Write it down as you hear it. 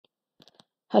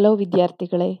Hello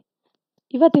ವಿದ್ಯಾರ್ಥಿಗಳೇ,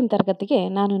 ಇವತ್ತಿನ ತರಗತಿಗೆ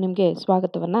ನಾನು ನಿಮಗೆ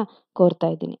ಸ್ವಾಗತವನ್ನು ಕೋರ್ತಾ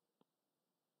ಇದ್ದೀನಿ.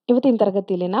 ಇವತ್ತಿನ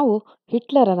ತರಗತಿಯಲ್ಲಿ ನಾವು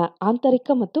ಹಿಟ್ಲರನ ಆಂತರಿಕ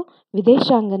ಮತ್ತು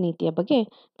ವಿದೇಶಾಂಗ ನೀತಿಯ ಬಗ್ಗೆ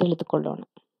ತಿಳಿದುಕೊಳ್ಳೋಣ.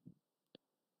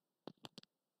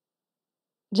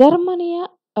 ಜರ್ಮನಿಯ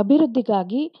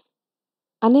ಅಭಿವೃದ್ಧಿಗಾಗಿ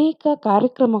ಅನೇಕ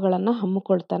ಕಾರ್ಯಕ್ರಮಗಳನ್ನು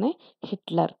ಹಮ್ಮಿಕೊಳ್ತಾನೆ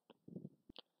ಹಿಟ್ಲರ್.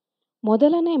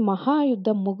 ಮೊದಲನೇ ಮಹಾಯುದ್ಧ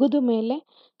ಮುಗಿದ ಮೇಲೆ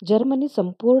ಜರ್ಮನಿ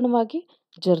ಸಂಪೂರ್ಣವಾಗಿ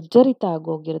ಜರ್ಜರಿತ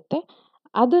ಆಗೋಗಿರುತ್ತೆ.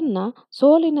 ಅದನ್ನು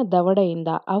ಸೋಲಿನ ದವಡೆಯಿಂದ,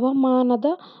 ಅವಮಾನದ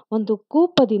ಒಂದು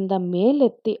ಕೂಪದಿಂದ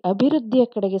ಮೇಲೆತ್ತಿ ಅಭಿವೃದ್ಧಿಯ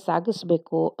ಕಡೆಗೆ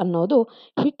ಸಾಗಿಸಬೇಕು ಅನ್ನೋದು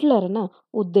ಹಿಟ್ಲರನ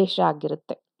ಉದ್ದೇಶ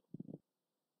ಆಗಿರುತ್ತೆ.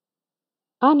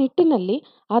 ಆ ನಿಟ್ಟಿನಲ್ಲಿ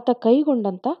ಆತ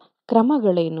ಕೈಗೊಂಡಂಥ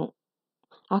ಕ್ರಮಗಳೇನು?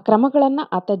 ಆ ಕ್ರಮಗಳನ್ನು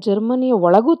ಆತ ಜರ್ಮನಿಯ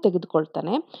ಒಳಗೂ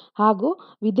ತೆಗೆದುಕೊಳ್ತಾನೆ, ಹಾಗೂ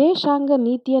ವಿದೇಶಾಂಗ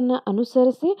ನೀತಿಯನ್ನು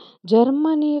ಅನುಸರಿಸಿ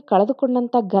ಜರ್ಮನಿ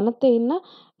ಕಳೆದುಕೊಂಡಂಥ ಘನತೆಯನ್ನು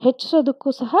ಹೆಚ್ಚಿಸೋದಕ್ಕೂ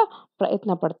ಸಹ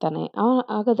ಪ್ರಯತ್ನ ಪಡ್ತಾನೆ.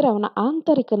 ಹಾಗಾದರೆ ಅವನ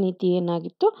ಆಂತರಿಕ ನೀತಿ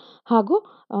ಏನಾಗಿತ್ತು ಹಾಗೂ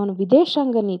ಅವನ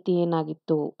ವಿದೇಶಾಂಗ ನೀತಿ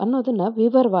ಏನಾಗಿತ್ತು ಅನ್ನೋದನ್ನು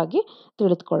ವಿವರವಾಗಿ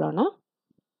ತಿಳಿದುಕೊಳ್ಳೋಣ.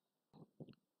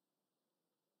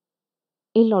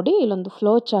 ಇಲ್ಲಿ ನೋಡಿ, ಇಲ್ಲೊಂದು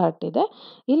ಫ್ಲೋ ಚಾರ್ಟ್ ಇದೆ.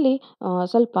 ಇಲ್ಲಿ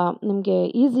ಸ್ವಲ್ಪ ನಿಮಗೆ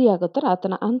ಈಸಿ ಆಗೋ ಥರ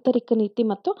ಆತನ ಆಂತರಿಕ ನೀತಿ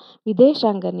ಮತ್ತು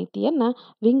ವಿದೇಶಾಂಗ ನೀತಿಯನ್ನು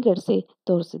ವಿಂಗಡಿಸಿ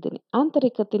ತೋರಿಸಿದ್ದೀನಿ.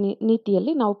 ಆಂತರಿಕ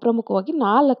ನೀತಿಯಲ್ಲಿ ನಾವು ಪ್ರಮುಖವಾಗಿ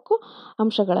 4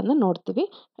 ಅಂಶಗಳನ್ನು ನೋಡ್ತೀವಿ.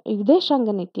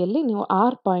 ವಿದೇಶಾಂಗ ನೀತಿಯಲ್ಲಿ ನೀವು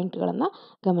 6 ಪಾಯಿಂಟ್ಗಳನ್ನು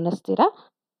ಗಮನಿಸ್ತೀರಾ.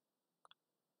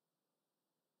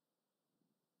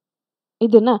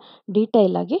 ಇದನ್ನು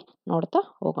ಡೀಟೇಲ್ ಆಗಿ ನೋಡ್ತಾ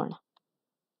ಹೋಗೋಣ.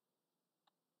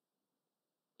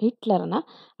 ಹಿಟ್ಲರನ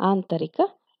ಆಂತರಿಕ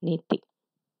ನೀತಿ.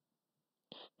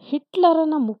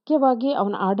 ಹಿಟ್ಲರನ ಮುಖ್ಯವಾಗಿ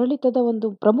ಅವನ ಆಡಳಿತದ ಒಂದು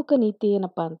ಪ್ರಮುಖ ನೀತಿ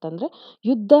ಏನಪ್ಪಾ ಅಂತಂದರೆ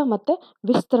ಯುದ್ಧ ಮತ್ತು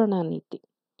ವಿಸ್ತರಣಾ ನೀತಿ.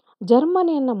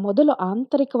 ಜರ್ಮನಿಯನ್ನು ಮೊದಲು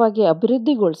ಆಂತರಿಕವಾಗಿ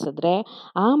ಅಭಿವೃದ್ಧಿಗೊಳಿಸಿದ್ರೆ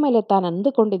ಆಮೇಲೆ ತಾನು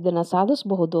ಅಂದುಕೊಂಡಿದ್ದನ್ನು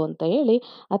ಸಾಧಿಸಬಹುದು ಅಂತ ಹೇಳಿ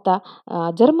ಆತ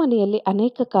ಜರ್ಮನಿಯಲ್ಲಿ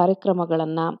ಅನೇಕ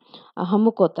ಕಾರ್ಯಕ್ರಮಗಳನ್ನು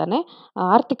ಹಮ್ಮಿಕೋತಾನೆ.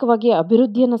 ಆರ್ಥಿಕವಾಗಿ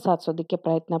ಅಭಿವೃದ್ಧಿಯನ್ನು ಸಾಧಿಸೋದಕ್ಕೆ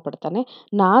ಪ್ರಯತ್ನ ಪಡ್ತಾನೆ.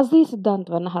 ನಾಜಿ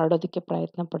ಸಿದ್ಧಾಂತವನ್ನು ಹರಡೋದಕ್ಕೆ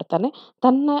ಪ್ರಯತ್ನ ಪಡ್ತಾನೆ.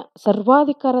 ತನ್ನ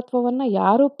ಸರ್ವಾಧಿಕಾರತ್ವವನ್ನು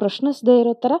ಯಾರೂ ಪ್ರಶ್ನಿಸದೇ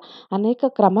ಇರೋ ಥರ ಅನೇಕ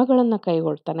ಕ್ರಮಗಳನ್ನು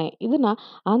ಕೈಗೊಳ್ತಾನೆ. ಇದನ್ನು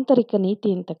ಆಂತರಿಕ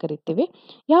ನೀತಿ ಅಂತ ಕರಿತೀವಿ.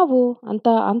 ಯಾವುವು ಅಂತ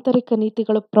ಆಂತರಿಕ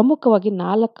ನೀತಿಗಳು? ಪ್ರಮುಖವಾಗಿ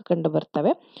 4 ಕಂಡು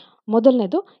ಬರ್ತವೆ.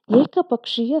 ಮೊದಲನೇದು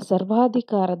ಏಕಪಕ್ಷೀಯ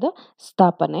ಸರ್ವಾಧಿಕಾರದ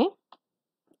ಸ್ಥಾಪನೆ.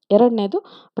 ಎರಡನೇದು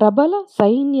ಪ್ರಬಲ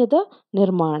ಸೈನ್ಯದ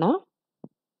ನಿರ್ಮಾಣ.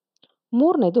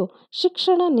 ಮೂರನೇದು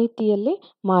ಶಿಕ್ಷಣ ನೀತಿಯಲ್ಲಿ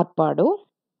ಮಾರ್ಪಾಡು.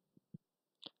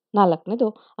 ನಾಲ್ಕನೇದು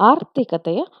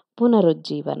ಆರ್ಥಿಕತೆಯ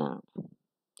ಪುನರುಜ್ಜೀವನ.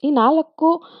 ಈ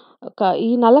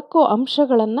ನಾಲ್ಕು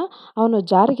ಅಂಶಗಳನ್ನು ಅವನು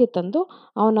ಜಾರಿಗೆ ತಂದು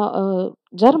ಅವನ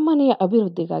ಜರ್ಮನಿಯ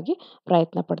ಅಭಿವೃದ್ಧಿಗಾಗಿ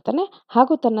ಪ್ರಯತ್ನ ಪಡ್ತಾನೆ,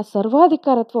 ಹಾಗೂ ತನ್ನ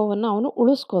ಸರ್ವಾಧಿಕಾರತ್ವವನ್ನು ಅವನು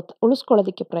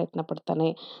ಉಳಿಸ್ಕೊಳ್ಳೋದಕ್ಕೆ ಪ್ರಯತ್ನ ಪಡ್ತಾನೆ.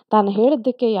 ತಾನು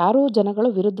ಹೇಳಿದ್ದಕ್ಕೆ ಯಾರೂ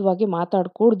ಜನಗಳು ವಿರುದ್ಧವಾಗಿ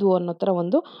ಮಾತಾಡಕೂಡ್ದು ಅನ್ನೋ ಥರ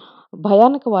ಒಂದು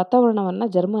ಭಯಾನಕ ವಾತಾವರಣವನ್ನು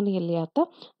ಜರ್ಮನಿಯಲ್ಲಿ ಆತ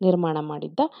ನಿರ್ಮಾಣ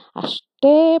ಮಾಡಿದ್ದ.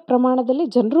 ಅಷ್ಟೇ ಪ್ರಮಾಣದಲ್ಲಿ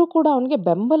ಜನರು ಕೂಡ ಅವನಿಗೆ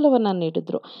ಬೆಂಬಲವನ್ನು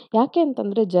ನೀಡಿದರು. ಯಾಕೆ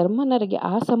ಅಂತಂದರೆ ಜರ್ಮನರಿಗೆ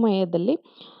ಆ ಸಮಯದಲ್ಲಿ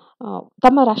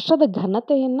ತಮ್ಮ ರಾಷ್ಟ್ರದ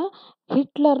ಘನತೆಯನ್ನು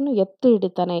ಹಿಟ್ಲರ್ನು ಎತ್ತಿ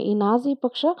ಹಿಡಿತಾನೆ. ಈ ನಾಜಿ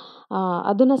ಪಕ್ಷ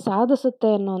ಅದನ್ನು ಸಾಧಿಸುತ್ತೆ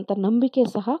ಅನ್ನುವಂಥ ನಂಬಿಕೆ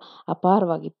ಸಹ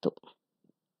ಅಪಾರವಾಗಿತ್ತು.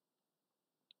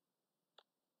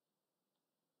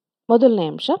 ಮೊದಲನೇ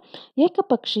ಅಂಶ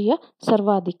ಏಕಪಕ್ಷೀಯ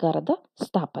ಸರ್ವಾಧಿಕಾರದ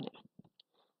ಸ್ಥಾಪನೆ.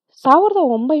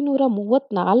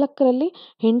 1934ರಲ್ಲಿ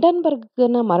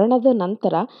ಹಿಂಡನ್ಬರ್ಗ್ನ ಮರಣದ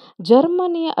ನಂತರ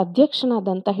ಜರ್ಮನಿಯ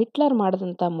ಅಧ್ಯಕ್ಷನಾದಂಥ ಹಿಟ್ಲರ್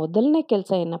ಮಾಡಿದಂಥ ಮೊದಲನೇ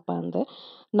ಕೆಲಸ ಏನಪ್ಪ ಅಂದರೆ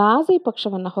ನಾಜಿ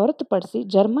ಪಕ್ಷವನ್ನು ಹೊರತುಪಡಿಸಿ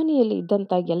ಜರ್ಮನಿಯಲ್ಲಿ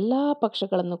ಇದ್ದಂಥ ಎಲ್ಲ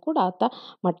ಪಕ್ಷಗಳನ್ನು ಕೂಡ ಆತ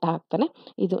ಮಟ್ಟ ಹಾಕ್ತಾನೆ.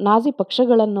 ಇದು ನಾಜಿ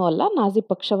ಪಕ್ಷಗಳನ್ನು ಅಲ್ಲ, ನಾಜಿ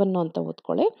ಪಕ್ಷವನ್ನು ಅಂತ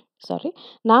ಓದ್ಕೊಳ್ಳಿ.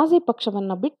 ನಾಜಿ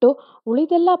ಪಕ್ಷವನ್ನು ಬಿಟ್ಟು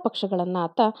ಉಳಿದೆಲ್ಲ ಪಕ್ಷಗಳನ್ನು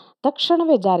ಆತ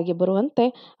ತಕ್ಷಣವೇ ಜಾರಿಗೆ ಬರುವಂತೆ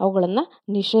ಅವುಗಳನ್ನು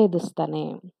ನಿಷೇಧಿಸ್ತಾನೆ.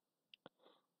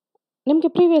 ನಿಮಗೆ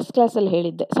ಪ್ರೀವಿಯಸ್ ಕ್ಲಾಸಲ್ಲಿ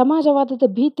ಹೇಳಿದ್ದೆ, ಸಮಾಜವಾದದ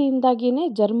ಭೀತಿಯಿಂದಾಗಿಯೇ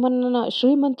ಜರ್ಮನ್ನ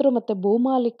ಶ್ರೀಮಂತರು ಮತ್ತು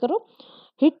ಭೂಮಾಲೀಕರು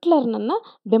ಹಿಟ್ಲರ್ನನ್ನು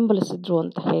ಬೆಂಬಲಿಸಿದ್ರು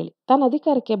ಅಂತ ಹೇಳಿ. ತಾನು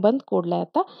ಅಧಿಕಾರಕ್ಕೆ ಬಂದ ಕೂಡಲೇ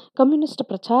ಆತ ಕಮ್ಯುನಿಸ್ಟ್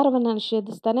ಪ್ರಚಾರವನ್ನು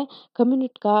ನಿಷೇಧಿಸ್ತಾನೆ.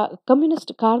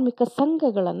 ಕಮ್ಯುನಿಸ್ಟ್ ಕಾರ್ಮಿಕ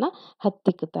ಸಂಘಗಳನ್ನು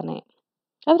ಹತ್ತಿಕ್ಕುತ್ತಾನೆ.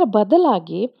 ಅದರ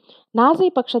ಬದಲಾಗಿ ನಾಜಿ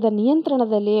ಪಕ್ಷದ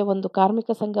ನಿಯಂತ್ರಣದಲ್ಲಿಯೇ ಒಂದು ಕಾರ್ಮಿಕ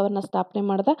ಸಂಘವನ್ನು ಸ್ಥಾಪನೆ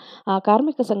ಮಾಡಿದ. ಆ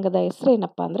ಕಾರ್ಮಿಕ ಸಂಘದ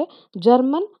ಹೆಸರೇನಪ್ಪ ಅಂದರೆ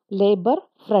ಜರ್ಮನ್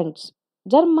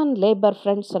ಲೇಬರ್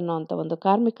ಫ್ರೆಂಡ್ಸ್ ಅನ್ನೋವಂಥ ಒಂದು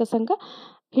ಕಾರ್ಮಿಕ ಸಂಘ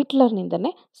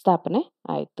ಹಿಟ್ಲರ್ನಿಂದನೇ ಸ್ಥಾಪನೆ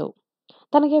ಆಯಿತು.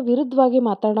 ತನಗೆ ವಿರುದ್ಧವಾಗಿ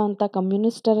ಮಾತಾಡುವಂಥ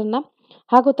ಕಮ್ಯುನಿಸ್ಟರನ್ನು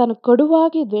ಹಾಗೂ ತಾನು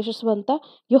ಕಡುವಾಗಿ ದ್ವೇಷಿಸುವಂಥ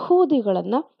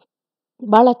ಯಹೂದಿಗಳನ್ನು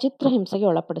ಬಹಳ ಚಿತ್ರಹಿಂಸೆಗೆ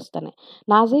ಒಳಪಡಿಸ್ತಾನೆ.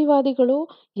 ನಾಜಿವಾದಿಗಳು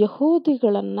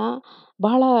ಯಹೂದಿಗಳನ್ನು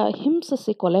ಬಹಳ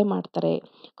ಹಿಂಸಿಸಿ ಕೊಲೆ ಮಾಡ್ತಾರೆ.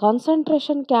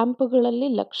 ಕಾನ್ಸಂಟ್ರೇಷನ್ ಕ್ಯಾಂಪ್ಗಳಲ್ಲಿ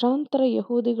ಲಕ್ಷಾಂತರ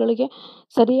ಯಹೂದಿಗಳಿಗೆ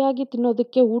ಸರಿಯಾಗಿ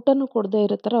ತಿನ್ನೋದಕ್ಕೆ ಊಟನೂ ಕೊಡದೇ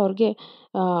ಇರೋ ಥರ ಅವ್ರಿಗೆ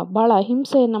ಭಾಳ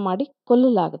ಹಿಂಸೆಯನ್ನು ಮಾಡಿ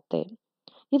ಕೊಲ್ಲಲಾಗುತ್ತೆ.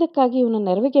 ಇದಕ್ಕಾಗಿ ಇವನ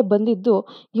ನೆರವಿಗೆ ಬಂದಿದ್ದು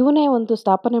ಇವನೇ ಒಂದು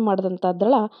ಸ್ಥಾಪನೆ ಮಾಡಿದಂಥ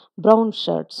ದಳ ಬ್ರೌನ್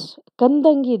ಶರ್ಟ್ಸ್,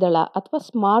 ಕಂದಂಗಿ ದಳ ಅಥವಾ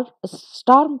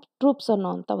ಸ್ಟಾರ್ಮ್ ಟ್ರೂಪ್ಸ್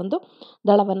ಅನ್ನೋವಂಥ ಒಂದು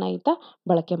ದಳವನ್ನು ಈತ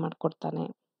ಬಳಕೆ ಮಾಡಿಕೊಡ್ತಾನೆ.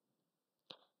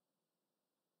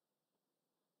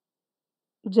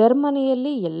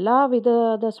 ಜರ್ಮನಿಯಲ್ಲಿ ಎಲ್ಲ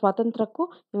ವಿಧದ ಸ್ವಾತಂತ್ರ್ಯಕ್ಕೂ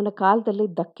ಇವನ ಕಾಲದಲ್ಲಿ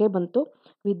ಧಕ್ಕೆ ಬಂತು.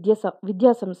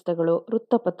 ವಿದ್ಯಾಸಂಸ್ಥೆಗಳು,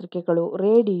 ವೃತ್ತಪತ್ರಿಕೆಗಳು,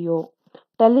 ರೇಡಿಯೋ,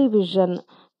 ಟೆಲಿವಿಷನ್,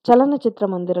 ಚಲನಚಿತ್ರ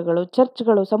ಮಂದಿರಗಳು,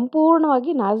 ಚರ್ಚ್ಗಳು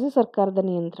ಸಂಪೂರ್ಣವಾಗಿ ನಾಜಿ ಸರ್ಕಾರದ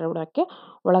ನಿಯಂತ್ರಣಕ್ಕೆ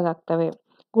ಒಳಗಾಗ್ತವೆ.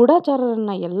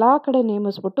 ಗೂಢಚಾರರನ್ನ ಎಲ್ಲ ಕಡೆ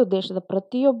ನೇಮಿಸ್ಬಿಟ್ಟು ದೇಶದ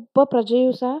ಪ್ರತಿಯೊಬ್ಬ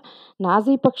ಪ್ರಜೆಯೂ ಸಹ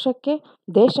ನಾಜಿ ಪಕ್ಷಕ್ಕೆ,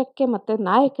 ದೇಶಕ್ಕೆ ಮತ್ತು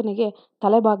ನಾಯಕನಿಗೆ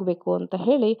ತಲೆಬಾಗಬೇಕು ಅಂತ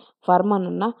ಹೇಳಿ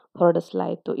ಫರ್ಮಾನನ್ನು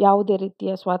ಹೊರಡಿಸಲಾಯಿತು. ಯಾವುದೇ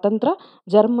ರೀತಿಯ ಸ್ವಾತಂತ್ರ್ಯ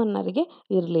ಜರ್ಮನ್ನರಿಗೆ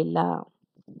ಇರಲಿಲ್ಲ.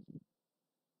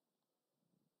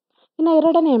 ಇನ್ನು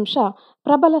 2ನೇ ಅಂಶ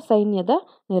ಪ್ರಬಲ ಸೈನ್ಯದ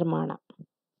ನಿರ್ಮಾಣ.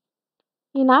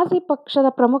 ಈ ನಾಜಿ ಪಕ್ಷದ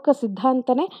ಪ್ರಮುಖ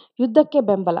ಸಿದ್ಧಾಂತನೇ ಯುದ್ಧಕ್ಕೆ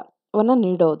ಬೆಂಬಲವನ್ನು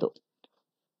ನೀಡೋದು,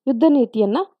 ಯುದ್ಧ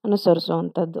ನೀತಿಯನ್ನು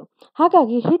ಅನುಸರಿಸುವಂಥದ್ದು.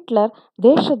 ಹಾಗಾಗಿ ಹಿಟ್ಲರ್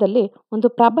ದೇಶದಲ್ಲಿ ಒಂದು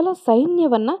ಪ್ರಬಲ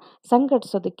ಸೈನ್ಯವನ್ನು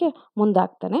ಸಂಘಟಿಸೋದಕ್ಕೆ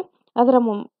ಮುಂದಾಗ್ತಾನೆ. ಅದರ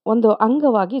ಒಂದು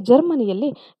ಅಂಗವಾಗಿ ಜರ್ಮನಿಯಲ್ಲಿ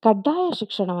ಕಡ್ಡಾಯ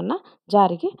ಶಿಕ್ಷಣವನ್ನು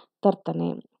ಜಾರಿಗೆ ತರ್ತಾನೆ.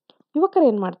 ಯುವಕರು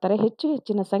ಏನು ಮಾಡ್ತಾರೆ,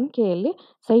 ಹೆಚ್ಚಿನ ಸಂಖ್ಯೆಯಲ್ಲಿ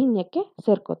ಸೈನ್ಯಕ್ಕೆ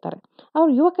ಸೇರ್ಕೋತಾರೆ.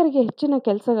 ಅವರು ಯುವಕರಿಗೆ ಹೆಚ್ಚಿನ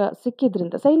ಕೆಲಸ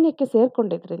ಸಿಕ್ಕಿದ್ರಿಂದ, ಸೈನ್ಯಕ್ಕೆ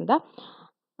ಸೇರ್ಕೊಂಡಿದ್ರಿಂದ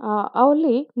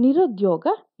ಅಲ್ಲಿ ನಿರುದ್ಯೋಗ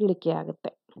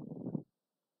ಇಳಿಕೆಯಾಗುತ್ತೆ.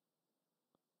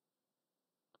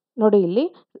 ನೋಡಿ, ಇಲ್ಲಿ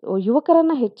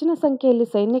ಯುವಕರನ್ನ ಹೆಚ್ಚಿನ ಸಂಖ್ಯೆಯಲ್ಲಿ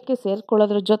ಸೈನ್ಯಕ್ಕೆ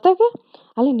ಸೇರ್ಕೊಳ್ಳೋದ್ರ ಜೊತೆಗೆ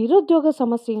ಅಲ್ಲಿ ನಿರುದ್ಯೋಗ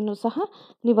ಸಮಸ್ಯೆಯನ್ನು ಸಹ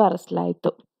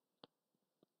ನಿವಾರಿಸಲಾಯಿತು.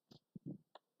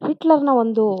 ಹಿಟ್ಲರ್ನ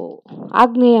ಒಂದು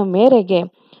ಆಜ್ಞೆಯ ಮೇರೆಗೆ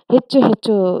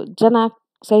ಹೆಚ್ಚು ಜನ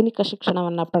ಸೈನಿಕ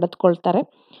ಶಿಕ್ಷಣವನ್ನು ಪಡೆದುಕೊಳ್ತಾರೆ.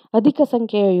 ಅಧಿಕ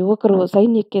ಸಂಖ್ಯೆಯ ಯುವಕರು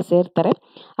ಸೈನ್ಯಕ್ಕೆ ಸೇರ್ತಾರೆ.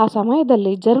 ಆ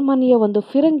ಸಮಯದಲ್ಲಿ ಜರ್ಮನಿಯ ಒಂದು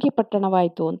ಫಿರಂಗಿ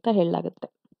ಪಟ್ಟಣವಾಯಿತು ಅಂತ ಹೇಳಲಾಗುತ್ತೆ.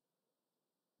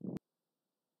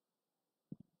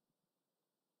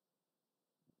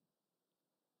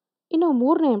 ಇನ್ನು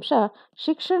 3ನೇ ಅಂಶ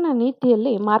ಶಿಕ್ಷಣ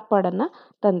ನೀತಿಯಲ್ಲಿ ಮಾರ್ಪಾಡನ್ನು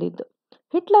ತಂದಿದ್ದು.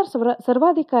 ಹಿಟ್ಲರ್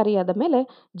ಸರ್ವಾಧಿಕಾರಿಯಾದ ಮೇಲೆ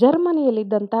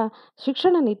ಜರ್ಮನಿಯಲ್ಲಿದ್ದಂಥ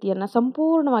ಶಿಕ್ಷಣ ನೀತಿಯನ್ನು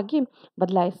ಸಂಪೂರ್ಣವಾಗಿ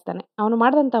ಬದಲಾಯಿಸ್ತಾನೆ. ಅವನು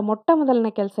ಮಾಡಿದಂಥ ಮೊಟ್ಟ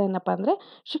ಮೊದಲನೇ ಕೆಲಸ ಏನಪ್ಪ ಅಂದರೆ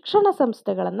ಶಿಕ್ಷಣ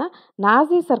ಸಂಸ್ಥೆಗಳನ್ನು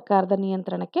ನಾಜಿ ಸರ್ಕಾರದ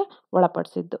ನಿಯಂತ್ರಣಕ್ಕೆ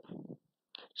ಒಳಪಡಿಸಿದ್ದು.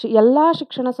 ಎಲ್ಲ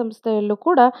ಶಿಕ್ಷಣ ಸಂಸ್ಥೆಯಲ್ಲೂ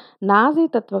ಕೂಡ ನಾಜಿ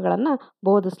ತತ್ವಗಳನ್ನು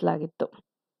ಬೋಧಿಸಲಾಗಿತ್ತು.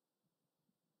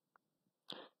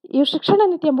 ಈ ಶಿಕ್ಷಣ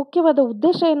ನೀತಿಯ ಮುಖ್ಯವಾದ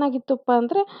ಉದ್ದೇಶ ಏನಾಗಿತ್ತಪ್ಪ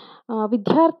ಅಂದರೆ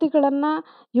ವಿದ್ಯಾರ್ಥಿಗಳನ್ನು,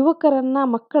 ಯುವಕರನ್ನು,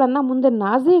 ಮಕ್ಕಳನ್ನು ಮುಂದೆ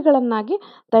ನಾಜಿಗಳನ್ನಾಗಿ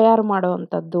ತಯಾರು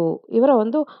ಮಾಡುವಂಥದ್ದು ಇವರ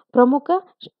ಒಂದು ಪ್ರಮುಖ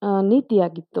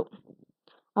ನೀತಿಯಾಗಿತ್ತು.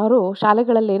 ಅವರು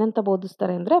ಶಾಲೆಗಳಲ್ಲಿ ಏನಂತ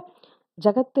ಬೋಧಿಸ್ತಾರೆ ಅಂದರೆ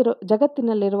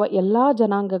ಜಗತ್ತಿನಲ್ಲಿರುವ ಎಲ್ಲ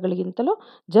ಜನಾಂಗಗಳಿಗಿಂತಲೂ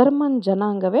ಜರ್ಮನ್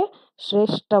ಜನಾಂಗವೇ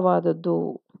ಶ್ರೇಷ್ಠವಾದದ್ದು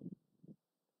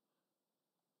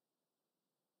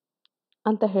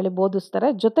ಅಂತ ಹೇಳಿ ಬೋಧಿಸ್ತಾರೆ.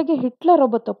 ಜೊತೆಗೆ ಹಿಟ್ಲರ್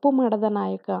ಒಬ್ಬ ತಪ್ಪು ಮಾಡದ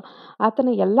ನಾಯಕ,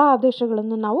 ಆತನ ಎಲ್ಲ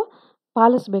ಆದೇಶಗಳನ್ನು ನಾವು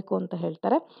ಪಾಲಿಸಬೇಕು ಅಂತ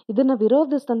ಹೇಳ್ತಾರೆ. ಇದನ್ನು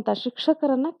ವಿರೋಧಿಸಿದಂಥ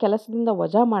ಶಿಕ್ಷಕರನ್ನು ಕೆಲಸದಿಂದ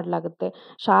ವಜಾ ಮಾಡಲಾಗುತ್ತೆ.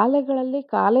 ಶಾಲೆಗಳಲ್ಲಿ,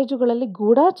 ಕಾಲೇಜುಗಳಲ್ಲಿ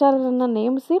ಗೂಢಚಾರರನ್ನು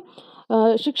ನೇಮಿಸಿ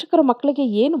ಶಿಕ್ಷಕರು ಮಕ್ಕಳಿಗೆ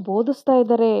ಏನು ಬೋಧಿಸ್ತಾ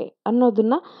ಇದ್ದಾರೆ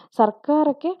ಅನ್ನೋದನ್ನು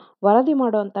ಸರ್ಕಾರಕ್ಕೆ ವರದಿ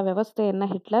ಮಾಡುವಂಥ ವ್ಯವಸ್ಥೆಯನ್ನು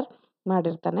ಹಿಟ್ಲರ್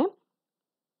ಮಾಡಿರ್ತಾನೆ.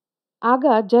 ಆಗ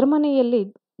ಜರ್ಮನಿಯಲ್ಲಿ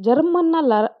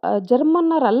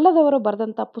ಜರ್ಮನ್ನರಲ್ಲದವರು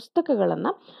ಬರೆದಂಥ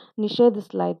ಪುಸ್ತಕಗಳನ್ನು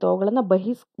ನಿಷೇಧಿಸಲಾಯಿತು, ಅವುಗಳನ್ನು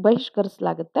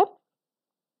ಬಹಿಷ್ಕರಿಸಲಾಗುತ್ತೆ.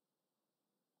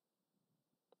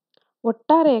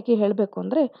 ಒಟ್ಟಾರೆಯಾಗಿ ಹೇಳಬೇಕು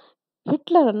ಅಂದರೆ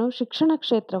ಹಿಟ್ಲರನು ಶಿಕ್ಷಣ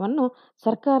ಕ್ಷೇತ್ರವನ್ನು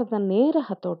ಸರ್ಕಾರದ ನೇರ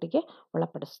ಹತೋಟಿಗೆ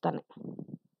ಒಳಪಡಿಸ್ತಾನೆ.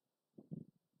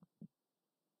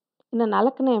 ಇನ್ನು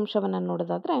 4ನೇ ಅಂಶವನ್ನು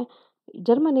ನೋಡೋದಾದರೆ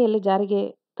ಜರ್ಮನಿಯಲ್ಲಿ ಜಾರಿಗೆ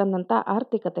ತಂದಂಥ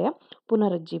ಆರ್ಥಿಕತೆಯ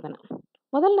ಪುನರುಜ್ಜೀವನ.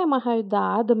 ಮೊದಲನೇ ಮಹಾಯುದ್ಧ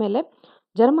ಆದಮೇಲೆ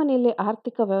ಜರ್ಮನಿಯಲ್ಲಿ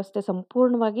ಆರ್ಥಿಕ ವ್ಯವಸ್ಥೆ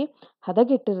ಸಂಪೂರ್ಣವಾಗಿ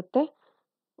ಹದಗೆಟ್ಟಿರುತ್ತೆ,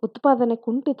 ಉತ್ಪಾದನೆ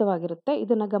ಕುಂಠಿತವಾಗಿರುತ್ತೆ.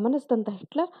 ಇದನ್ನು ಗಮನಿಸಿದಂಥ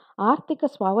ಹಿಟ್ಲರ್ ಆರ್ಥಿಕ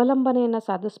ಸ್ವಾವಲಂಬನೆಯನ್ನು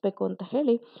ಸಾಧಿಸಬೇಕು ಅಂತ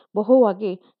ಹೇಳಿ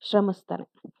ಬಹುವಾಗಿ ಶ್ರಮಿಸ್ತಾನೆ.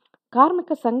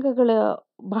 ಕಾರ್ಮಿಕ ಸಂಘಗಳು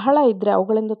ಬಹಳ ಇದ್ದರೆ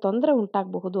ಅವುಗಳಿಂದ ತೊಂದರೆ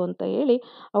ಉಂಟಾಗಬಹುದು ಅಂತ ಹೇಳಿ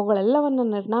ಅವುಗಳೆಲ್ಲವನ್ನು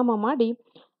ನಿರ್ನಾಮ ಮಾಡಿ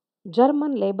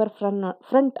ಜರ್ಮನ್ ಲೇಬರ್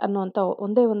ಫ್ರಂಟ್ ಅನ್ನುವಂಥ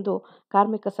ಒಂದೇ ಒಂದು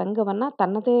ಕಾರ್ಮಿಕ ಸಂಘವನ್ನು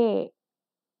ತನ್ನದೇ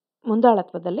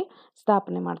ಮುಂದಾಳತ್ವದಲ್ಲಿ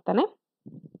ಸ್ಥಾಪನೆ ಮಾಡ್ತಾನೆ.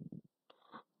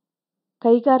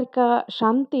 ಕೈಗಾರಿಕಾ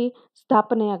ಶಾಂತಿ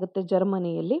ಸ್ಥಾಪನೆಯಾಗುತ್ತೆ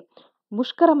ಜರ್ಮನಿಯಲ್ಲಿ.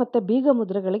 ಮುಷ್ಕರ ಮತ್ತು ಬೀಗ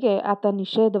ಮುದ್ರೆಗಳಿಗೆ ಆತ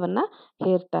ನಿಷೇಧವನ್ನು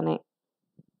ಹೇರ್ತಾನೆ.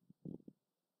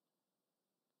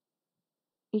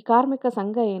 ಈ ಕಾರ್ಮಿಕ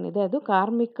ಸಂಘ ಏನಿದೆ ಅದು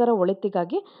ಕಾರ್ಮಿಕರ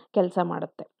ಒಳಿತಿಗಾಗಿ ಕೆಲಸ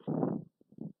ಮಾಡುತ್ತೆ.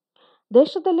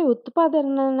 ದೇಶದಲ್ಲಿ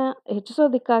ಉತ್ಪಾದನೆಯನ್ನು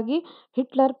ಹೆಚ್ಚಿಸೋದಕ್ಕಾಗಿ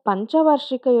ಹಿಟ್ಲರ್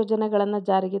ಪಂಚವಾರ್ಷಿಕ ಯೋಜನೆಗಳನ್ನು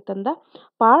ಜಾರಿಗೆ ತಂದ.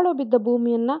 ಪಾಳು ಬಿದ್ದ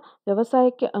ಭೂಮಿಯನ್ನು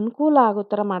ವ್ಯವಸಾಯಕ್ಕೆ ಅನುಕೂಲ ಆಗೋ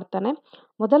ಥರ ಮಾಡ್ತಾನೆ.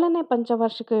 ಮೊದಲನೇ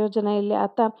ಪಂಚವಾರ್ಷಿಕ ಯೋಜನೆಯಲ್ಲಿ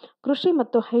ಆತ ಕೃಷಿ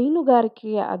ಮತ್ತು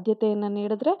ಹೈನುಗಾರಿಕೆಗೆ ಆದ್ಯತೆಯನ್ನು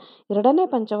ನೀಡಿದ್ರೆ, 2ನೇ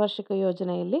ಪಂಚವಾರ್ಷಿಕ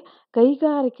ಯೋಜನೆಯಲ್ಲಿ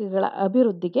ಕೈಗಾರಿಕೆಗಳ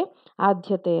ಅಭಿವೃದ್ಧಿಗೆ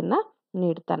ಆದ್ಯತೆಯನ್ನು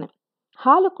ನೀಡ್ತಾನೆ.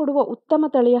 ಹಾಲು ಕೊಡುವ ಉತ್ತಮ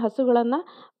ತಳಿಯ ಹಸುಗಳನ್ನು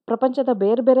ಪ್ರಪಂಚದ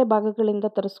ಬೇರೆ ಬೇರೆ ಭಾಗಗಳಿಂದ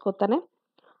ತರಿಸ್ಕೋತಾನೆ.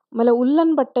 ಆಮೇಲೆ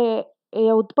ಉಲ್ಲನ್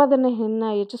ಬಟ್ಟೆಯ ಉತ್ಪಾದನೆಯನ್ನು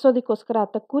ಹೆಚ್ಚಿಸೋದಕ್ಕೋಸ್ಕರ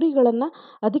ಆತ ಕುರಿಗಳನ್ನು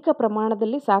ಅಧಿಕ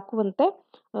ಪ್ರಮಾಣದಲ್ಲಿ ಸಾಕುವಂತೆ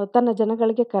ತನ್ನ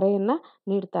ಜನಗಳಿಗೆ ಕರೆಯನ್ನು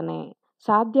ನೀಡ್ತಾನೆ.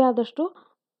 ಸಾಧ್ಯ ಆದಷ್ಟು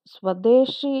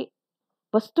ಸ್ವದೇಶಿ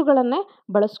ವಸ್ತುಗಳನ್ನೇ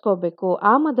ಬಳಸ್ಕೋಬೇಕು,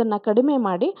 ಆಮದನ್ನು ಕಡಿಮೆ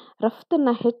ಮಾಡಿ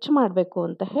ರಫ್ತನ್ನು ಹೆಚ್ಚು ಮಾಡಬೇಕು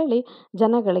ಅಂತ ಹೇಳಿ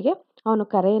ಜನಗಳಿಗೆ ಅವನು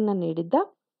ಕರೆಯನ್ನು ನೀಡಿದ್ದ.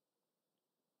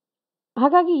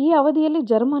 ಹಾಗಾಗಿ ಈ ಅವಧಿಯಲ್ಲಿ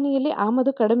ಜರ್ಮನಿಯಲ್ಲಿ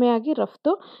ಆಮದು ಕಡಿಮೆಯಾಗಿ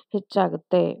ರಫ್ತು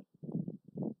ಹೆಚ್ಚಾಗುತ್ತೆ.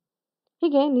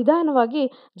 ಹೀಗೆ ನಿಧಾನವಾಗಿ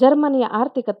ಜರ್ಮನಿಯ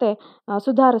ಆರ್ಥಿಕತೆ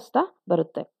ಸುಧಾರಿಸ್ತಾ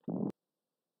ಬರುತ್ತೆ.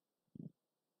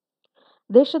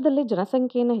 ದೇಶದಲ್ಲಿ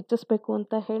ಜನಸಂಖ್ಯೆಯನ್ನು ಹೆಚ್ಚಿಸಬೇಕು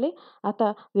ಅಂತ ಹೇಳಿ ಆತ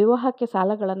ವಿವಾಹಕ್ಕೆ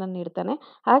ಸಾಲಗಳನ್ನು ನೀಡ್ತಾನೆ.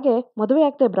 ಹಾಗೆ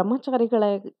ಮದುವೆಯಾಗದೆ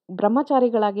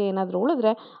ಬ್ರಹ್ಮಚಾರಿಗಳಾಗಿ ಏನಾದರೂ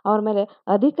ಉಳಿದ್ರೆ ಅವ್ರ ಮೇಲೆ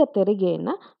ಅಧಿಕ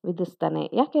ತೆರಿಗೆಯನ್ನು ವಿಧಿಸ್ತಾನೆ.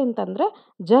 ಯಾಕೆ ಅಂತಂದರೆ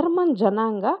ಜರ್ಮನ್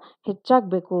ಜನಾಂಗ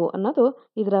ಹೆಚ್ಚಾಗಬೇಕು ಅನ್ನೋದು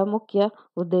ಇದರ ಮುಖ್ಯ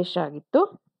ಉದ್ದೇಶ ಆಗಿತ್ತು.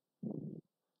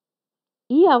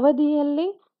 ಈ ಅವಧಿಯಲ್ಲಿ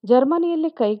ಜರ್ಮನಿಯಲ್ಲಿ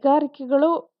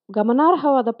ಕೈಗಾರಿಕೆಗಳು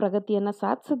ಗಮನಾರ್ಹವಾದ ಪ್ರಗತಿಯನ್ನು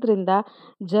ಸಾಧಿಸಿದ್ರಿಂದ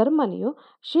ಜರ್ಮನಿಯು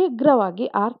ಶೀಘ್ರವಾಗಿ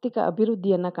ಆರ್ಥಿಕ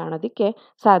ಅಭಿವೃದ್ಧಿಯನ್ನು ಕಾಣೋದಕ್ಕೆ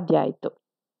ಸಾಧ್ಯ ಆಯಿತು.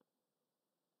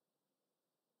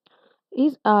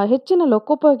 ಹೆಚ್ಚಿನ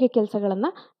ಲೋಕೋಪಯೋಗಿ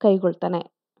ಕೆಲಸಗಳನ್ನು ಕೈಗೊಳ್ತಾನೆ.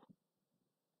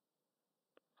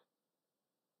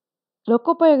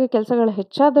 ಲೋಕೋಪಯೋಗಿ ಕೆಲಸಗಳು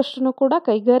ಹೆಚ್ಚಾದಷ್ಟು ಕೂಡ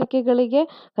ಕೈಗಾರಿಕೆಗಳಿಗೆ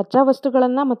ಕಚ್ಚಾ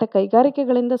ವಸ್ತುಗಳನ್ನು ಮತ್ತು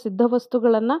ಕೈಗಾರಿಕೆಗಳಿಂದ ಸಿದ್ಧ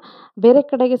ವಸ್ತುಗಳನ್ನು ಬೇರೆ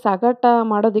ಕಡೆಗೆ ಸಾಗಾಟ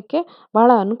ಮಾಡೋದಕ್ಕೆ ಬಹಳ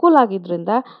ಅನುಕೂಲ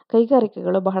ಆಗಿದ್ದರಿಂದ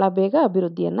ಕೈಗಾರಿಕೆಗಳು ಬಹಳ ಬೇಗ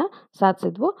ಅಭಿವೃದ್ಧಿಯನ್ನು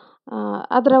ಸಾಧಿಸಿದ್ವು.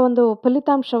 ಅದರ ಒಂದು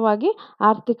ಫಲಿತಾಂಶವಾಗಿ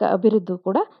ಆರ್ಥಿಕ ಅಭಿವೃದ್ಧಿ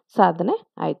ಕೂಡ ಸಾಧನೆ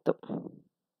ಆಯಿತು.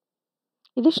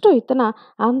 ಇದಿಷ್ಟು ಈತನ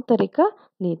ಆಂತರಿಕ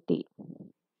ನೀತಿ.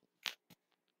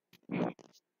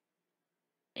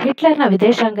 ಹಿಟ್ಲರ್ನ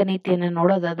ವಿದೇಶಾಂಗ ನೀತಿಯನ್ನು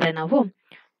ನೋಡೋದಾದ್ರೆ ನಾವು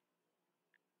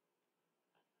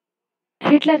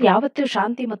ಹಿಟ್ಲರ್ ಯಾವತ್ತೂ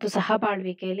ಶಾಂತಿ ಮತ್ತು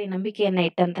ಸಹಬಾಳ್ವಿಕೆಯಲ್ಲಿ ನಂಬಿಕೆಯನ್ನು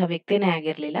ಇಟ್ಟಂತಹ ವ್ಯಕ್ತಿನೇ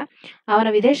ಆಗಿರಲಿಲ್ಲ. ಅವನ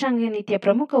ವಿದೇಶಾಂಗ ನೀತಿಯ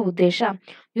ಪ್ರಮುಖ ಉದ್ದೇಶ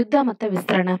ಯುದ್ಧ ಮತ್ತು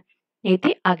ವಿಸ್ತರಣಾ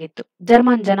ನೀತಿ ಆಗಿತ್ತು.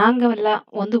 ಜರ್ಮನ್ ಜನಾಂಗವೆಲ್ಲ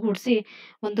ಒಂದುಗೂಡಿಸಿ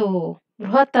ಒಂದು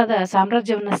ಬೃಹತ್ತಾದ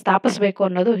ಸಾಮ್ರಾಜ್ಯವನ್ನು ಸ್ಥಾಪಿಸಬೇಕು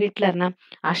ಅನ್ನೋದು ಹಿಟ್ಲರ್ನ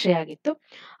ಆಶಯ ಆಗಿತ್ತು.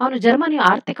 ಅವನು ಜರ್ಮನಿಯು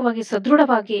ಆರ್ಥಿಕವಾಗಿ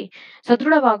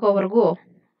ಸದೃಢವಾಗುವವರೆಗೂ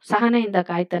ಸಹನೆಯಿಂದ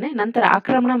ಕಾಯ್ತಾನೆ. ನಂತರ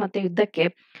ಆಕ್ರಮಣ ಮತ್ತು ಯುದ್ಧಕ್ಕೆ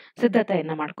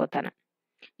ಸಿದ್ಧತೆಯನ್ನು ಮಾಡ್ಕೋತಾನೆ.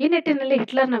 ಈ ನಿಟ್ಟಿನಲ್ಲಿ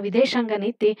ಹಿಟ್ಲರ್ನ ವಿದೇಶಾಂಗ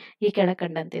ನೀತಿ ಈ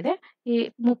ಕೆಳಕಂಡಂತಿದೆ. ಈ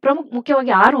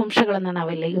ಮುಖ್ಯವಾಗಿ 6 ಅಂಶಗಳನ್ನು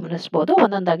ನಾವಿಲ್ಲಿ ಗಮನಿಸಬಹುದು.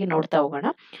 ಒಂದೊಂದಾಗಿ ನೋಡ್ತಾ ಹೋಗೋಣ.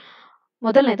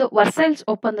 ಮೊದಲನೇದು ವರ್ಸೈಲ್ಸ್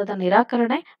ಒಪ್ಪಂದದ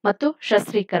ನಿರಾಕರಣೆ ಮತ್ತು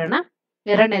ಶಸ್ತ್ರೀಕರಣ.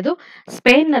 2ನೇದು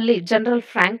ಸ್ಪೇನ್ನಲ್ಲಿ ಜನರಲ್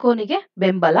ಫ್ರಾಂಕೋನಿಗೆ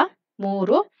ಬೆಂಬಲ.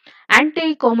 3 ಆಂಟಿ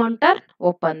ಕೊಮೊಂಟಾರ್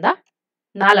ಒಪ್ಪಂದ.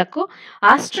 4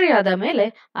 ಆಸ್ಟ್ರಿಯಾದ ಮೇಲೆ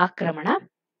ಆಕ್ರಮಣ.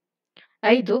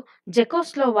 5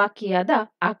 ಜೆಕೋಸ್ಲೋವಾಕಿಯಾದ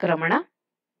ಆಕ್ರಮಣ.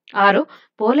 6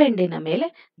 ಪೋಲೆಂಡಿನ ಮೇಲೆ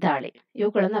ದಾಳಿ.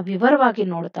 ಇವುಗಳನ್ನ ವಿವರವಾಗಿ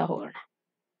ನೋಡ್ತಾ ಹೋಗೋಣ.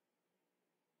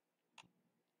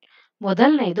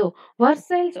 ಮೊದಲನೇದು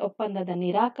ವರ್ಸೈಲ್ಸ್ ಒಪ್ಪಂದದ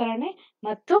ನಿರಾಕರಣೆ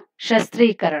ಮತ್ತು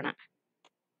ಶಸ್ತ್ರೀಕರಣ.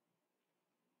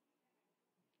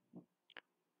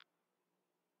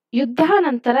 ಯುದ್ಧ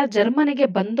ನಂತರ ಜರ್ಮನಿಗೆ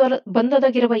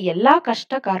ಬಂದೊದಗಿರುವ ಎಲ್ಲಾ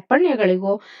ಕಷ್ಟ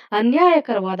ಕಾರ್ಪಣ್ಯಗಳಿಗೂ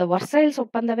ಅನ್ಯಾಯಕರವಾದ ವರ್ಸೈಲ್ಸ್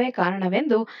ಒಪ್ಪಂದವೇ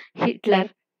ಕಾರಣವೆಂದು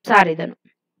ಹಿಟ್ಲರ್ ಸಾರಿದನು.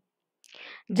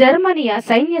 ಜರ್ಮನಿಯ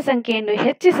ಸೈನ್ಯ ಸಂಖ್ಯೆಯನ್ನು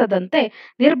ಹೆಚ್ಚಿಸದಂತೆ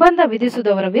ನಿರ್ಬಂಧ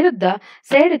ವಿಧಿಸುವುದರ ವಿರುದ್ಧ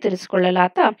ಸೇಡು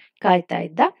ತೀರಿಸಿಕೊಳ್ಳಲಾತ ಕಾಯ್ತಾ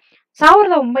ಇದ್ದ.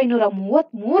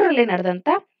 1933ರಲ್ಲಿ ನಡೆದಂತ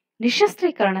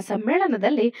ನಿಶಸ್ತ್ರೀಕರಣ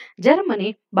ಸಮ್ಮೇಳನದಲ್ಲಿ ಜರ್ಮನಿ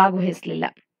ಭಾಗವಹಿಸಲಿಲ್ಲ.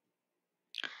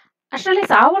 ಅಷ್ಟರಲ್ಲಿ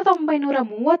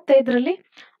 1935ರಲ್ಲಿ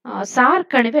ಸಾರ್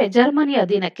ಕಣಿವೆ ಜರ್ಮನಿಯ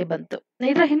ಅಧೀನಕ್ಕೆ ಬಂತು.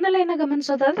 ಇದರ ಹಿನ್ನೆಲೆಯನ್ನು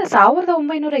ಗಮನಿಸೋದಾದ್ರೆ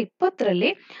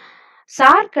 1920ರಲ್ಲಿ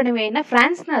ಸಾರ್ ಕಣಿವೆಯನ್ನ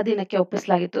ಫ್ರಾನ್ಸ್ನ ಅಧೀನಕ್ಕೆ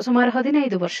ಒಪ್ಪಿಸಲಾಗಿತ್ತು. ಸುಮಾರು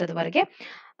 15 ವರ್ಷದವರೆಗೆ.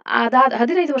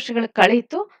 15 ವರ್ಷಗಳು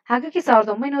ಕಳೆಯಿತು. ಹಾಗಾಗಿ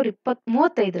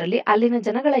 1935ರಲ್ಲಿ ಅಲ್ಲಿನ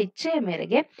ಜನಗಳ ಇಚ್ಛೆಯ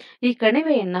ಮೇರೆಗೆ ಈ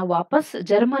ಕಣಿವೆಯನ್ನ ವಾಪಸ್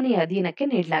ಜರ್ಮನಿಯ ಅಧೀನಕ್ಕೆ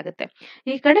ನೀಡಲಾಗುತ್ತೆ.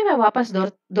 ಈ ಕಣಿವೆ ವಾಪಸ್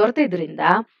ದೊರೆತಿದ್ರಿಂದ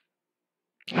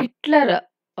ಹಿಟ್ಲರ್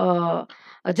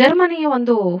ಜರ್ಮನಿಯ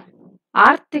ಒಂದು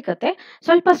ಆರ್ಥಿಕತೆ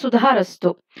ಸ್ವಲ್ಪ ಸುಧಾರಿಸ್ತು.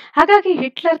 ಹಾಗಾಗಿ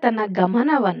ಹಿಟ್ಲರ್ ತನ್ನ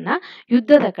ಗಮನವನ್ನ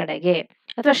ಯುದ್ಧದ ಕಡೆಗೆ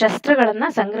ಅಥವಾ ಶಸ್ತ್ರಗಳನ್ನ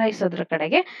ಸಂಗ್ರಹಿಸೋದ್ರ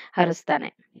ಕಡೆಗೆ ಹರಿಸ್ತಾನೆ.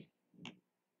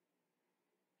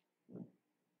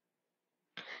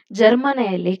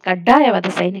 ಜರ್ಮನಿಯಲ್ಲಿ ಕಡ್ಡಾಯವಾದ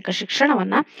ಸೈನಿಕ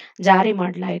ಶಿಕ್ಷಣವನ್ನ ಜಾರಿ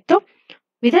ಮಾಡಲಾಯಿತು.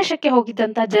 ವಿದೇಶಕ್ಕೆ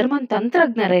ಹೋಗಿದ್ದಂತ ಜರ್ಮನ್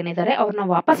ತಂತ್ರಜ್ಞರೇನಿದ್ದಾರೆ ಅವ್ರನ್ನ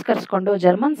ವಾಪಸ್ ಕರೆಸ್ಕೊಂಡು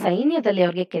ಜರ್ಮನ್ ಸೈನ್ಯದಲ್ಲಿ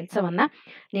ಅವ್ರಿಗೆ ಕೆಲಸವನ್ನ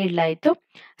ನೀಡಲಾಯಿತು.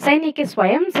 ಸೈನ್ಯಕ್ಕೆ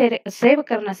ಸ್ವಯಂ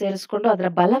ಸೇವಕರನ್ನ ಸೇರಿಸಿಕೊಂಡು ಅದರ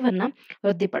ಬಲವನ್ನ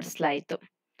ವೃದ್ಧಿಪಡಿಸಲಾಯಿತು.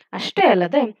 ಅಷ್ಟೇ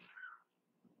ಅಲ್ಲದೆ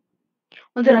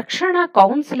ಒಂದು ರಕ್ಷಣಾ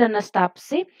ಕೌನ್ಸಿಲ್ ಅನ್ನ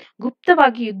ಸ್ಥಾಪಿಸಿ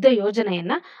ಗುಪ್ತವಾಗಿ ಯುದ್ಧ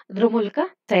ಯೋಜನೆಯನ್ನ ಅದ್ರ ಮೂಲಕ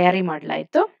ತಯಾರಿ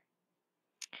ಮಾಡಲಾಯಿತು.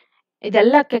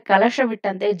 ಇದೆಲ್ಲಕ್ಕೆ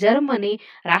ಕಲಶವಿಟ್ಟಂತೆ ಜರ್ಮನಿ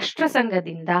ರಾಷ್ಟ್ರ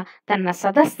ಸಂಘದಿಂದ ತನ್ನ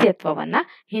ಸದಸ್ಯತ್ವವನ್ನ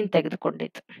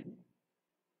ಹಿಂತೆಗೆದುಕೊಂಡಿತು.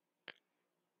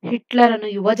 ಹಿಟ್ಲರನು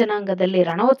ಯುವ ಜನಾಂಗದಲ್ಲಿ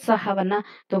ರಣೋತ್ಸಾಹವನ್ನ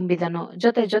ತುಂಬಿದನು.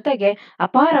 ಜೊತೆಗೆ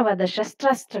ಅಪಾರವಾದ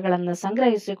ಶಸ್ತ್ರಾಸ್ತ್ರಗಳನ್ನು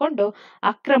ಸಂಗ್ರಹಿಸಿಕೊಂಡು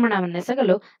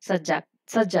ಆಕ್ರಮಣವನ್ನೆಸಗಲು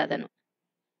ಸಜ್ಜಾದನು.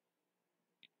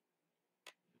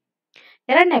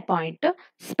 2ನೇ ಪಾಯಿಂಟ್,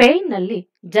 ಸ್ಪೇನ್ನಲ್ಲಿ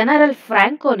ಜನರಲ್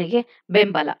ಫ್ರಾಂಕೋನಿಗೆ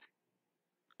ಬೆಂಬಲ.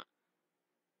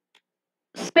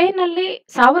 ಸ್ಪೇನ್ನಲ್ಲಿ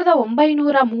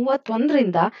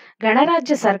 1931ರಿಂದ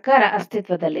ಗಣರಾಜ್ಯ ಸರ್ಕಾರ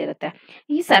ಅಸ್ತಿತ್ವದಲ್ಲಿರುತ್ತೆ.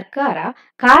 ಈ ಸರ್ಕಾರ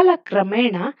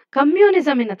ಕಾಲಕ್ರಮೇಣ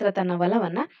ಕಮ್ಯುನಿಸಮಿನತ್ರ ತನ್ನ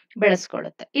ಒಲವನ್ನ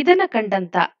ಬೆಳೆಸ್ಕೊಳ್ಳುತ್ತೆ. ಇದನ್ನ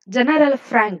ಕಂಡಂತ ಜನರಲ್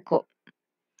ಫ್ರಾಂಕೋ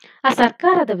ಆ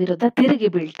ಸರ್ಕಾರದ ವಿರುದ್ಧ ತಿರುಗಿ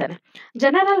ಬೀಳ್ತಾನೆ.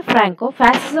 ಜನರಲ್ ಫ್ರಾಂಕೋ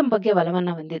ಫ್ಯಾಸಿಸಂ ಬಗ್ಗೆ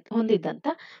ಒಲವನ್ನ ಹೊಂದಿದ್ದಂತ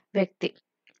ವ್ಯಕ್ತಿ.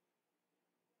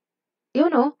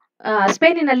 ಇವನು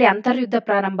ಸ್ಪೇನಿನಲ್ಲಿ ಅಂತರ್ಯುದ್ಧ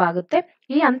ಪ್ರಾರಂಭ ಆಗುತ್ತೆ.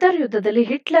 ಈ ಅಂತರ್ಯುದ್ಧದಲ್ಲಿ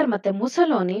ಹಿಟ್ಲರ್ ಮತ್ತೆ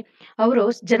ಮುಸೋಲಿನಿ ಅವರು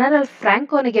ಜನರಲ್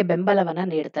ಫ್ರಾಂಕೋನಿಗೆ ಬೆಂಬಲವನ್ನ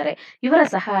ನೀಡ್ತಾರೆ. ಇವರ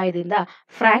ಸಹಾಯದಿಂದ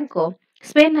ಫ್ರಾಂಕೋ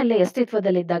ಸ್ಪೇನ್ನಲ್ಲಿ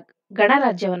ಅಸ್ತಿತ್ವದಲ್ಲಿದ್ದ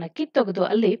ಗಣರಾಜ್ಯವನ್ನ ಕಿತ್ತೊಗೆದು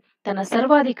ಅಲ್ಲಿ ತನ್ನ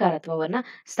ಸರ್ವಾಧಿಕಾರತ್ವವನ್ನ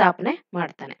ಸ್ಥಾಪನೆ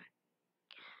ಮಾಡ್ತಾನೆ.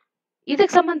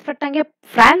 ಇದಕ್ಕೆ ಸಂಬಂಧಪಟ್ಟಂಗೆ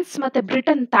ಫ್ರಾನ್ಸ್ ಮತ್ತೆ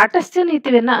ಬ್ರಿಟನ್ ತಾಟಸ್ಥ್ಯ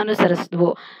ನೀತಿಯನ್ನ ಅನುಸರಿಸಿದ್ವು.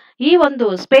 ಈ ಒಂದು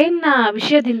ಸ್ಪೇನ್ನ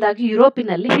ವಿಷಯದಿಂದಾಗಿ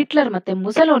ಯುರೋಪಿನಲ್ಲಿ ಹಿಟ್ಲರ್ ಮತ್ತೆ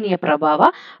ಮುಸೋಲಿನಿಯ ಪ್ರಭಾವ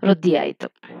ವೃದ್ಧಿಯಾಯಿತು.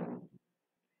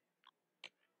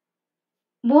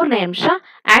 ಮೂರನೇ ಅಂಶ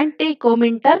ಆಂಟಿ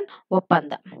ಕೋಮಿಂಟರ್ನ್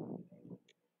ಒಪ್ಪಂದ.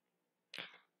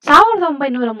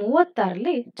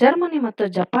 1936ರಲ್ಲಿ ಜರ್ಮನಿ ಮತ್ತು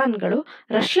ಜಪಾನ್ಗಳು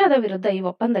ರಷ್ಯಾದ ವಿರುದ್ಧ ಈ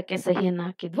ಒಪ್ಪಂದಕ್ಕೆ ಸಹಿಯನ್ನ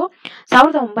ಹಾಕಿದ್ವು.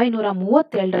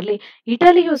 1937ರಲ್ಲಿ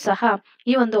ಇಟಲಿಯೂ ಸಹ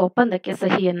ಈ ಒಂದು ಒಪ್ಪಂದಕ್ಕೆ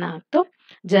ಸಹಿಯನ್ನ ಹಾಕ್ತು.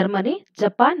 ಜರ್ಮನಿ,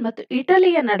 ಜಪಾನ್ ಮತ್ತು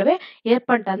ಇಟಲಿಯ ನಡುವೆ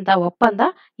ಏರ್ಪಟ್ಟಂತ ಒಪ್ಪಂದ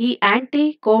ಈ ಆಂಟಿ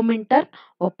ಕೋಮಿಂಟರ್ನ್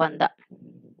ಒಪ್ಪಂದ.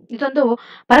 ಇದೊಂದು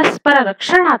ಪರಸ್ಪರ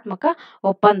ರಕ್ಷಣಾತ್ಮಕ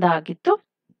ಒಪ್ಪಂದ ಆಗಿತ್ತು.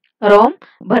 ರೋಮ್,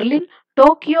 ಬರ್ಲಿನ್,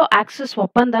 ಟೋಕಿಯೋ ಆಕ್ಸಿಸ್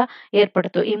ಒಪ್ಪಂದ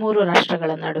ಏರ್ಪಡಿತು ಈ ಮೂರು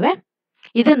ರಾಷ್ಟ್ರಗಳ ನಡುವೆ.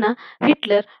 ಇದನ್ನ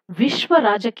ಹಿಟ್ಲರ್ ವಿಶ್ವ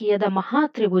ರಾಜಕೀಯದ ಮಹಾ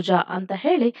ತ್ರಿಭುಜ ಅಂತ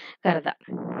ಹೇಳಿ ಕರೆದ.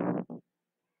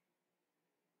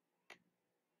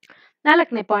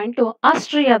 4ನೇ ಪಾಯಿಂಟು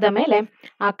ಆಸ್ಟ್ರಿಯಾದ ಮೇಲೆ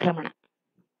ಆಕ್ರಮಣ.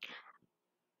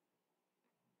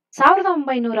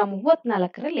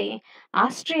 1934ರಲ್ಲಿ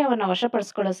ಆಸ್ಟ್ರಿಯಾವನ್ನ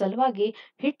ವಶಪಡಿಸಿಕೊಳ್ಳೋ ಸಲುವಾಗಿ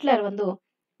ಹಿಟ್ಲರ್ ಒಂದು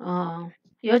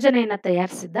ಯೋಜನೆಯನ್ನ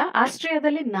ತಯಾರಿಸಿದ್ದ.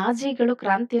 ಆಸ್ಟ್ರಿಯಾದಲ್ಲಿ ನಾಜಿಗಳು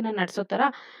ಕ್ರಾಂತಿಯನ್ನ ನಡೆಸೋ ತರ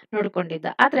ನೋಡ್ಕೊಂಡಿದ್ದ.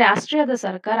 ಆದ್ರೆ ಆಸ್ಟ್ರಿಯಾದ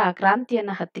ಸರ್ಕಾರ ಆ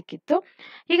ಕ್ರಾಂತಿಯನ್ನ ಹತ್ತಿಕ್ಕಿತ್ತು.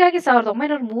 ಹೀಗಾಗಿ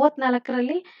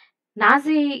 1934ರಲ್ಲಿ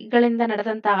ನಾಜಿಗಳಿಂದ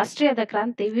ನಡೆದಂತ ಆಸ್ಟ್ರಿಯಾದ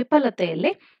ಕ್ರಾಂತಿ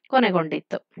ವಿಫಲತೆಯಲ್ಲಿ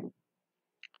ಕೊನೆಗೊಂಡಿತ್ತು.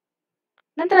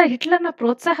 ನಂತರ ಹಿಟ್ಲರ್ನ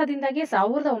ಪ್ರೋತ್ಸಾಹದಿಂದಾಗಿ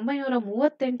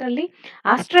 1938ರಲ್ಲಿ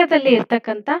ಆಸ್ಟ್ರಿಯಾದಲ್ಲಿ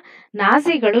ಇರ್ತಕ್ಕಂಥ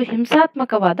ನಾಜಿಗಳು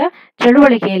ಹಿಂಸಾತ್ಮಕವಾದ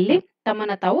ಚಳುವಳಿಕೆಯಲ್ಲಿ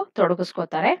ತಮ್ಮನ್ನ ತಾವು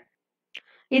ತೊಡಗಿಸ್ಕೋತಾರೆ.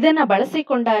 ಇದನ್ನ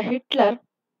ಬಳಸಿಕೊಂಡ ಹಿಟ್ಲರ್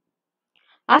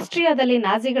ಆಸ್ಟ್ರಿಯಾದಲ್ಲಿ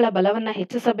ನಾಜಿಗಳ ಬಲವನ್ನ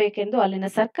ಹೆಚ್ಚಿಸಬೇಕೆಂದು ಅಲ್ಲಿನ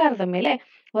ಸರ್ಕಾರದ ಮೇಲೆ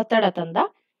ಒತ್ತಡ ತಂದ.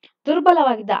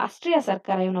 ದುರ್ಬಲವಾಗಿದ್ದ ಆಸ್ಟ್ರಿಯಾ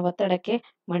ಸರ್ಕಾರ ಇವನ ಒತ್ತಡಕ್ಕೆ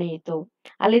ಮಣಿಯಿತು.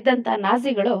 ಅಲ್ಲಿದ್ದಂತ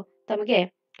ನಾಜಿಗಳು ತಮಗೆ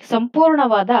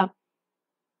ಸಂಪೂರ್ಣವಾದ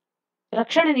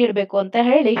ರಕ್ಷಣೆ ನೀಡಬೇಕು ಅಂತ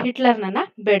ಹೇಳಿ ಹಿಟ್ಲರ್ನನ್ನ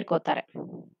ಬೇಡ್ಕೋತಾರೆ.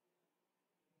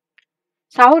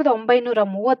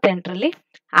 1938ರಲ್ಲಿ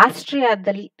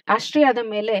ಆಸ್ಟ್ರಿಯಾದ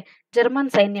ಮೇಲೆ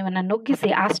ಜರ್ಮನ್ ಸೈನ್ಯವನ್ನ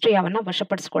ನುಗ್ಗಿಸಿ ಆಸ್ಟ್ರಿಯಾವನ್ನ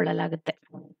ವಶಪಡಿಸಿಕೊಳ್ಳಲಾಗುತ್ತೆ.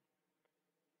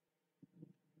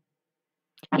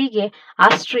 ಹೀಗೆ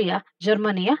ಆಸ್ಟ್ರಿಯಾ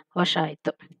ಜರ್ಮನಿಯ ವಶ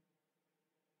ಆಯಿತು.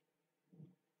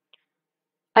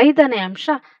 5ನೇ ಅಂಶ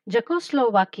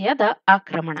ಜೆಕೋಸ್ಲೋವಾಕಿಯಾದ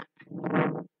ಆಕ್ರಮಣ.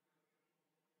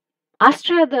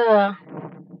 ಆಸ್ಟ್ರಿಯಾದ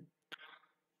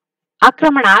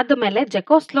ಆಕ್ರಮಣ ಆದ್ಮೇಲೆ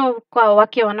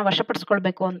ಜೆಕೋಸ್ಲೋವಾಕಿಯಾವನ್ನ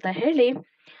ವಶಪಡಿಸಿಕೊಳ್ಬೇಕು ಅಂತ ಹೇಳಿ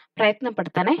ಪ್ರಯತ್ನ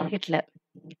ಪಡ್ತಾನೆ ಹಿಟ್ಲರ್.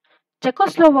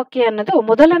 ಚೆಕೋಸ್ಲೋವಾಕಿಯಾ ಅನ್ನೋದು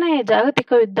ಮೊದಲನೇ ಜಾಗತಿಕ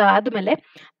ಯುದ್ಧ ಆದ್ಮೇಲೆ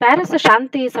ಪ್ಯಾರಿಸ್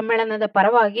ಶಾಂತಿ ಸಮ್ಮೇಳನದ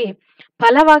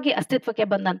ಫಲವಾಗಿ ಅಸ್ತಿತ್ವಕ್ಕೆ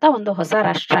ಬಂದಂತ ಒಂದು ಹೊಸ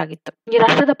ರಾಷ್ಟ್ರ ಆಗಿತ್ತು. ಈ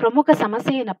ರಾಷ್ಟ್ರದ ಪ್ರಮುಖ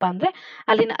ಸಮಸ್ಯೆ ಏನಪ್ಪಾ ಅಂದ್ರೆ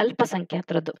ಅಲ್ಲಿನ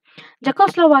ಅಲ್ಪಸಂಖ್ಯಾತರದ್ದು.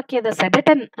 ಜೆಕೋಸ್ಲೋವಾಕಿಯಾದ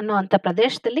ಸೆಡೆಟನ್ ಅನ್ನುವಂತ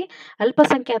ಪ್ರದೇಶದಲ್ಲಿ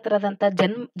ಅಲ್ಪಸಂಖ್ಯಾತರಾದಂತ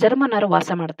ಜರ್ಮನರು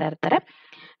ವಾಸ ಮಾಡ್ತಾ ಇರ್ತಾರೆ.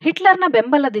 ಹಿಟ್ಲರ್ನ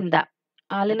ಬೆಂಬಲದಿಂದ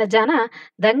ಅಲ್ಲಿನ ಜನ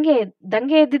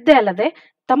ದಂಗೆ ಎದ್ದಿದ್ದೇ ಅಲ್ಲದೆ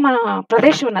ತಮ್ಮ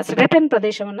ಪ್ರದೇಶವನ್ನ ಸೆಡೆಟನ್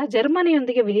ಪ್ರದೇಶವನ್ನ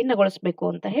ಜರ್ಮನಿಯೊಂದಿಗೆ ವಿಲೀನಗೊಳಿಸಬೇಕು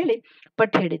ಅಂತ ಹೇಳಿ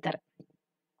ಪಟ್ಟು ಹಿಡಿತಾರೆ.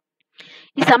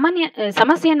 ಈ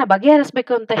ಸಮಸ್ಯೆಯನ್ನ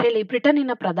ಬಗೆಹರಿಸಬೇಕು ಅಂತ ಹೇಳಿ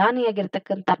ಬ್ರಿಟನ್ನಿನ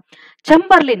ಪ್ರಧಾನಿಯಾಗಿರ್ತಕ್ಕಂಥ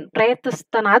ಚಂಬರ್ಲಿನ್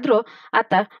ಪ್ರಯತ್ನಿಸ್ತಾನಾದ್ರೂ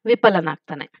ಆತ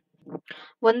ವಿಫಲನಾಗ್ತಾನೆ.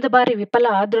 ಒಂದು ಬಾರಿ ವಿಫಲ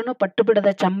ಆದ್ರೂ ಪಟ್ಟು ಬಿಡದ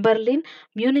ಚಂಬರ್ಲಿನ್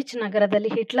ಮ್ಯೂನಿಚ್ ನಗರದಲ್ಲಿ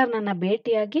ಹಿಟ್ಲರ್ನನ್ನ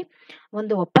ಭೇಟಿಯಾಗಿ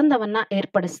ಒಂದು ಒಪ್ಪಂದವನ್ನ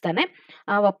ಏರ್ಪಡಿಸ್ತಾನೆ.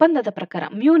 ಆ ಒಪ್ಪಂದದ ಪ್ರಕಾರ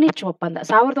ಮ್ಯೂನಿಚ್ ಒಪ್ಪಂದ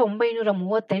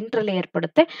 1938ರಲ್ಲಿ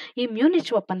ಏರ್ಪಡುತ್ತೆ. ಈ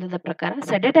ಮ್ಯೂನಿಚ್ ಒಪ್ಪಂದದ ಪ್ರಕಾರ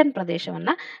ಸೆಡೆಟನ್ ಪ್ರದೇಶವನ್ನ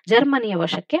ಜರ್ಮನಿಯ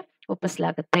ವಶಕ್ಕೆ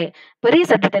ಒಪ್ಪಿಸಲಾಗುತ್ತೆ. ಬರೀ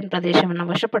ಸೆಡೆಟನ್ ಪ್ರದೇಶವನ್ನ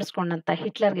ವಶಪಡಿಸ್ಕೊಂಡಂತ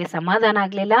ಹಿಟ್ಲರ್ಗೆ ಸಮಾಧಾನ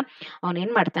ಆಗ್ಲಿಲ್ಲ.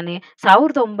 ಅವನೇನ್ ಮಾಡ್ತಾನೆ,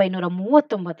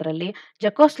 1939ರಲ್ಲಿ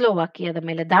ಜೆಕೋಸ್ಲೋವಾಕಿಯಾದ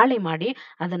ಮೇಲೆ ದಾಳಿ ಮಾಡಿ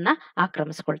ಅದನ್ನ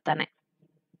ಆಕ್ರಮಿಸ್ಕೊಳ್ತಾನೆ.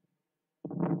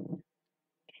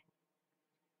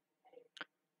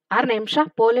 6ನೇ ಅಂಶ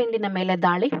ಪೋಲೆಂಡಿನ ಮೇಲೆ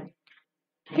ದಾಳಿ.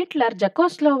 ಹಿಟ್ಲರ್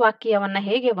ಜೆಕೋಸ್ಲೋವಾಕಿಯಾವನ್ನ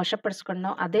ಹೇಗೆ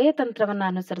ವಶಪಡಿಸ್ಕೊಂಡೋ ಅದೇ ತಂತ್ರವನ್ನ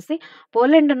ಅನುಸರಿಸಿ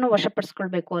ಪೋಲೆಂಡ್ ಅನ್ನು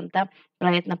ವಶಪಡಿಸ್ಕೊಳ್ಬೇಕು ಅಂತ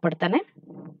ಪ್ರಯತ್ನ ಪಡ್ತಾನೆ.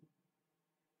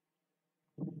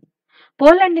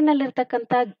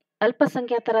 ಪೋಲೆಂಡಿನಲ್ಲಿರ್ತಕ್ಕಂಥ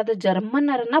ಅಲ್ಪಸಂಖ್ಯಾತರಾದ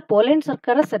ಜರ್ಮನ್ನರನ್ನ ಪೋಲೆಂಡ್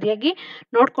ಸರ್ಕಾರ ಸರಿಯಾಗಿ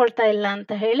ನೋಡ್ಕೊಳ್ತಾ ಇಲ್ಲ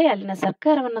ಅಂತ ಹೇಳಿ ಅಲ್ಲಿನ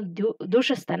ಸರ್ಕಾರವನ್ನ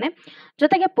ದೂಷಿಸ್ತಾನೆ.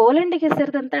 ಜೊತೆಗೆ ಪೋಲೆಂಡಿಗೆ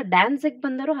ಸೇರಿದಂತ ಡ್ಯಾನ್ಸಿಗ್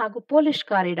ಬಂದರು ಹಾಗೂ ಪೋಲಿಷ್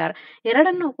ಕಾರಿಡಾರ್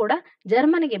ಎರಡನ್ನೂ ಕೂಡ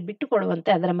ಜರ್ಮನಿಗೆ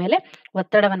ಬಿಟ್ಟುಕೊಡುವಂತೆ ಅದರ ಮೇಲೆ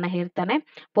ಒತ್ತಡವನ್ನ ಹೇರ್ತಾನೆ.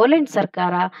 ಪೋಲೆಂಡ್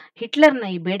ಸರ್ಕಾರ ಹಿಟ್ಲರ್ನ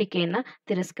ಈ ಬೇಡಿಕೆಯನ್ನ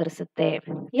ತಿರಸ್ಕರಿಸುತ್ತೆ.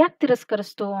 ಯಾಕೆ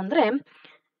ತಿರಸ್ಕರಿಸ್ತು ಅಂದ್ರೆ,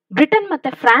 ಬ್ರಿಟನ್ ಮತ್ತೆ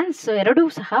ಫ್ರಾನ್ಸ್ ಎರಡೂ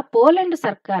ಸಹ ಪೋಲೆಂಡ್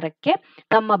ಸರ್ಕಾರಕ್ಕೆ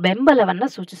ತಮ್ಮ ಬೆಂಬಲವನ್ನ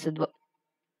ಸೂಚಿಸಿದ್ವು.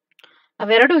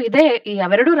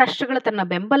 ಅವೆರಡೂ ರಾಷ್ಟ್ರಗಳು ತನ್ನ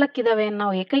ಬೆಂಬಲಕ್ಕಿದಾವೆ ಅನ್ನೋ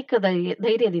ಏಕೈಕ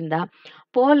ಧೈರ್ಯದಿಂದ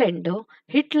ಪೋಲೆಂಡ್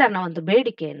ಹಿಟ್ಲರ್ನ ಒಂದು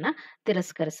ಬೇಡಿಕೆಯನ್ನ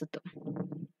ತಿರಸ್ಕರಿಸಿತು.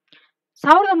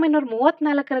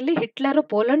 1934ರಲ್ಲಿ ಹಿಟ್ಲರ್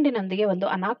ಪೋಲೆಂಡಿನೊಂದಿಗೆ ಒಂದು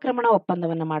ಅನಾಕ್ರಮಣ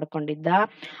ಒಪ್ಪಂದವನ್ನ ಮಾಡಿಕೊಂಡಿದ್ದ.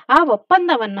 ಆ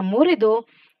ಒಪ್ಪಂದವನ್ನ ಮುರಿದು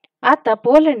ಆತ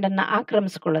ಪೋಲೆಂಡ್ ಅನ್ನ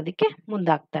ಆಕ್ರಮಿಸಿಕೊಳ್ಳೋದಿಕ್ಕೆ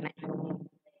ಮುಂದಾಗ್ತಾನೆ.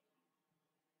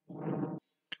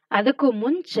 ಅದಕ್ಕೂ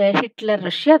ಮುಂಚೆ ಹಿಟ್ಲರ್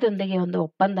ರಷ್ಯಾದೊಂದಿಗೆ ಒಂದು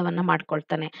ಒಪ್ಪಂದವನ್ನ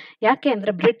ಮಾಡ್ಕೊಳ್ತಾನೆ. ಯಾಕೆ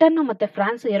ಅಂದ್ರೆ ಬ್ರಿಟನ್ ಮತ್ತೆ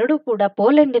ಫ್ರಾನ್ಸ್ ಎರಡೂ ಕೂಡ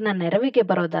ಪೋಲೆಂಡಿನ ನೆರವಿಗೆ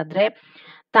ಬರೋದಾದ್ರೆ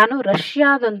ತಾನು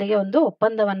ರಷ್ಯಾದೊಂದಿಗೆ ಒಂದು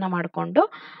ಒಪ್ಪಂದವನ್ನ ಮಾಡಿಕೊಂಡು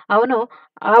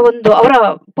ಅವರ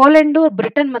ಪೋಲೆಂಡು,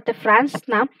 ಬ್ರಿಟನ್ ಮತ್ತೆ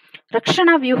ಫ್ರಾನ್ಸ್ನ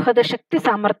ರಕ್ಷಣಾ ವ್ಯೂಹದ ಶಕ್ತಿ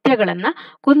ಸಾಮರ್ಥ್ಯಗಳನ್ನ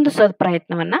ಕುಂದಿಸೋದ್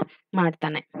ಪ್ರಯತ್ನವನ್ನ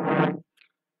ಮಾಡ್ತಾನೆ.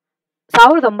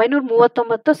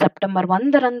 1939 ಸೆಪ್ಟೆಂಬರ್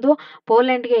 1ರಂದು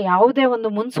ಪೋಲೆಂಡ್ಗೆ ಯಾವುದೇ ಒಂದು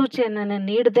ಮುನ್ಸೂಚನೆಯನ್ನು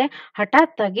ನೀಡದೆ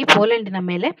ಹಠಾತ್ ಆಗಿ ಪೋಲೆಂಡಿನ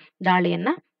ಮೇಲೆ ದಾಳಿಯನ್ನ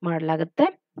ಮಾಡಲಾಗುತ್ತೆ.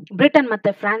 ಬ್ರಿಟನ್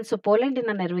ಮತ್ತೆ ಫ್ರಾನ್ಸ್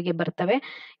ಪೋಲೆಂಡಿನ ನೆರವಿಗೆ ಬರ್ತವೆ.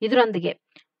 ಇದರೊಂದಿಗೆ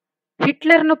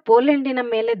ಹಿಟ್ಲರ್ನು ಪೋಲೆಂಡಿನ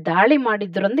ಮೇಲೆ ದಾಳಿ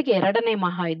ಮಾಡಿದ್ರೊಂದಿಗೆ ಎರಡನೇ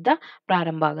ಮಹಾಯುದ್ಧ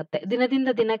ಪ್ರಾರಂಭ ಆಗುತ್ತೆ. ದಿನದಿಂದ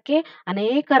ದಿನಕ್ಕೆ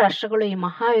ಅನೇಕ ರಾಷ್ಟ್ರಗಳು ಈ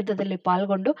ಮಹಾಯುದ್ಧದಲ್ಲಿ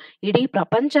ಪಾಲ್ಗೊಂಡು ಇಡೀ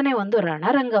ಪ್ರಪಂಚನೇ ಒಂದು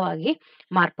ರಣರಂಗವಾಗಿ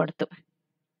ಮಾರ್ಪಡ್ತು.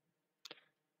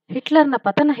 ಹಿಟ್ಲರ್ನ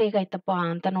ಪತನ ಹೇಗಾಯ್ತಪ್ಪ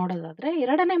ಅಂತ ನೋಡೋದಾದ್ರೆ,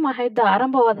 ಎರಡನೇ ಮಹಾಯುದ್ಧ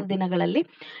ಆರಂಭವಾದ ದಿನಗಳಲ್ಲಿ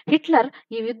ಹಿಟ್ಲರ್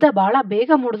ಈ ಯುದ್ಧ ಬಹಳ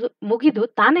ಬೇಗ ಮುಗಿದು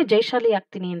ತಾನೇ ಜಯಶಾಲಿ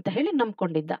ಆಗ್ತೀನಿ ಅಂತ ಹೇಳಿ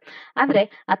ನಂಬ್ಕೊಂಡಿದ್ದ. ಆದ್ರೆ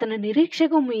ಆತನ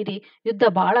ನಿರೀಕ್ಷೆಗೂ ಮೀರಿ ಯುದ್ಧ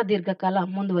ಬಹಳ ದೀರ್ಘಕಾಲ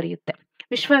ಮುಂದುವರಿಯುತ್ತೆ.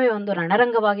 ವಿಶ್ವವೇ ಒಂದು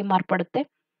ರಣರಂಗವಾಗಿ ಮಾರ್ಪಡುತ್ತೆ.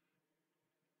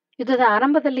 ಯುದ್ಧದ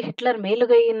ಆರಂಭದಲ್ಲಿ ಹಿಟ್ಲರ್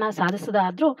ಮೇಲುಗೈಯನ್ನ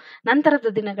ಸಾಧಿಸದಾದ್ರೂ ನಂತರದ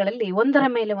ದಿನಗಳಲ್ಲಿ ಒಂದರ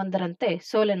ಮೇಲೆ ಒಂದರಂತೆ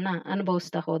ಸೋಲನ್ನ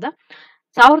ಅನುಭವಿಸ್ತಾ ಹೋದ.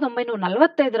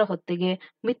 1945ರ ಹೊತ್ತಿಗೆ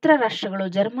ಮಿತ್ರ ರಾಷ್ಟ್ರಗಳು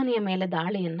ಜರ್ಮನಿಯ ಮೇಲೆ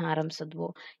ದಾಳಿಯನ್ನ ಆರಂಭಿಸಿದ್ವು.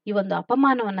 ಈ ಒಂದು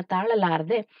ಅಪಮಾನವನ್ನ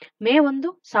ತಾಳಲಾರದೆ ಮೇ 1,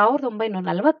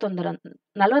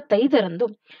 1945ರಂದು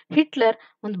ಹಿಟ್ಲರ್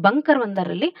ಒಂದು ಬಂಕರ್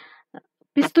ಒಂದರಲ್ಲಿ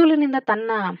ಪಿಸ್ತೂಲಿನಿಂದ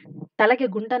ತನ್ನ ತಲೆಗೆ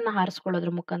ಗುಂಡನ್ನ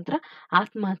ಹಾರಿಸಿಕೊಳ್ಳೋದ್ರ ಮುಖಾಂತರ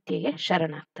ಆತ್ಮಹತ್ಯೆಗೆ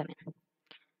ಶರಣಾಗ್ತಾನೆ.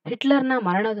 ಹಿಟ್ಲರ್ನ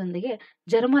ಮರಣದೊಂದಿಗೆ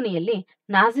ಜರ್ಮನಿಯಲ್ಲಿ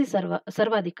ನಾಜಿ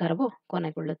ಸರ್ವಾಧಿಕಾರವು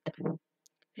ಕೊನೆಗೊಳ್ಳುತ್ತೆ.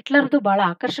 ಹಿಟ್ಲರ್ದು ಬಹಳ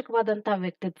ಆಕರ್ಷಕವಾದಂತಹ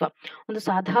ವ್ಯಕ್ತಿತ್ವ. ಒಂದು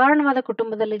ಸಾಧಾರಣವಾದ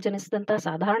ಕುಟುಂಬದಲ್ಲಿ ಜನಿಸಿದಂತಹ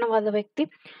ಸಾಧಾರಣವಾದ ವ್ಯಕ್ತಿ,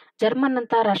 ಜರ್ಮನ್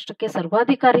ಅಂತ ರಾಷ್ಟ್ರಕ್ಕೆ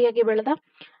ಸರ್ವಾಧಿಕಾರಿಯಾಗಿ ಬೆಳೆದ,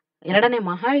 ಎರಡನೇ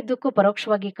ಮಹಾಯುದ್ಧಕ್ಕೂ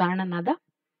ಪರೋಕ್ಷವಾಗಿ ಕಾರಣನಾದ,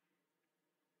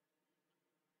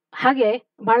 ಹಾಗೆ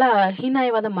ಬಹಳ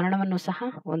ಹೀನಾಯವಾದ ಮರಣವನ್ನು ಸಹ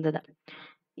ಹೊಂದಿದ.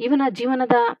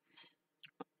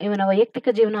 ಇವನ ವೈಯಕ್ತಿಕ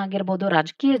ಜೀವನ ಆಗಿರ್ಬೋದು,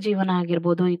 ರಾಜಕೀಯ ಜೀವನ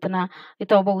ಆಗಿರ್ಬೋದು, ಈತ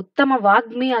ಒಬ್ಬ ಉತ್ತಮ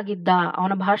ವಾಗ್ಮಿ ಆಗಿದ್ದ.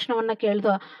 ಅವನ ಭಾಷಣವನ್ನ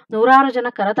ಕೇಳಿದ ನೂರಾರು ಜನ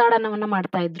ಕರತಾಡನವನ್ನ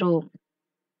ಮಾಡ್ತಾ ಇದ್ರು.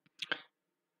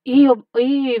 ಈ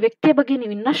ವ್ಯಕ್ತಿಯ ಬಗ್ಗೆ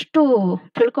ನೀವು ಇನ್ನಷ್ಟು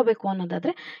ತಿಳ್ಕೊಬೇಕು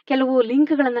ಅನ್ನೋದಾದ್ರೆ ಕೆಲವು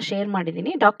ಲಿಂಕ್ಗಳನ್ನ ಶೇರ್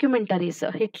ಮಾಡಿದ್ದೀನಿ. ಡಾಕ್ಯುಮೆಂಟರೀಸ್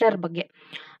ಹಿಟ್ಲರ್ ಬಗ್ಗೆ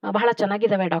ಬಹಳ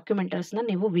ಚೆನ್ನಾಗಿದ್ದಾವೆ. ಡಾಕ್ಯುಮೆಂಟರೀಸ್ನ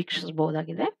ನೀವು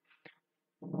ವೀಕ್ಷಿಸಬಹುದಾಗಿದೆ.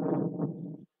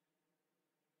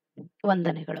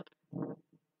 ವಂದನೆಗಳು.